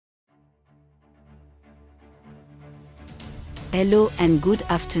Hello and good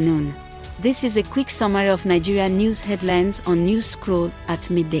afternoon. This is a quick summary of Nigerian news headlines on News Scroll at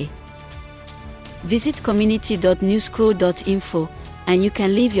midday. Visit community.newscroll.info and you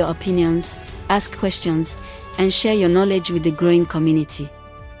can leave your opinions, ask questions, and share your knowledge with the growing community.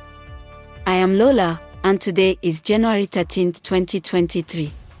 I am Lola, and today is January 13, 2023.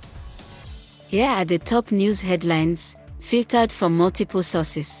 Here are the top news headlines, filtered from multiple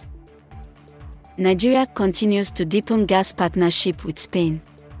sources. Nigeria continues to deepen gas partnership with Spain.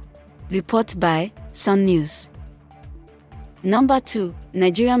 Report by Sun News. Number 2,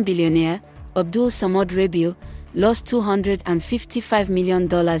 Nigerian billionaire Abdul Samad Rabiu lost $255 million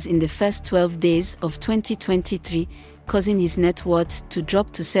in the first 12 days of 2023, causing his net worth to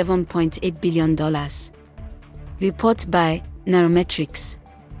drop to $7.8 billion. Report by Nairametrics.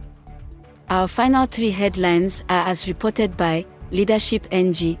 Our final three headlines are as reported by Leadership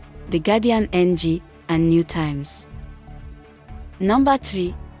NG, The Guardian NG, and New Times. Number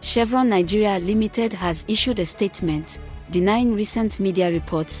 3, Chevron Nigeria Limited has issued a statement denying recent media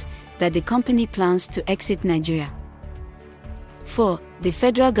reports that the company plans to exit Nigeria. 4, the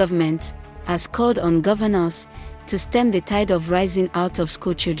federal government has called on governors to stem the tide of rising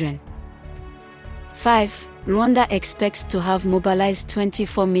out-of-school children. 5, Rwanda expects to have mobilized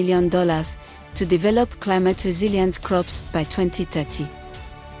 $24 million to develop climate-resilient crops by 2030.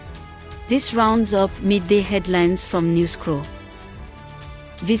 This rounds up midday headlines from Newscroll.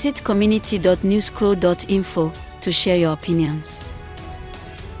 Visit community.newscroll.info to share your opinions.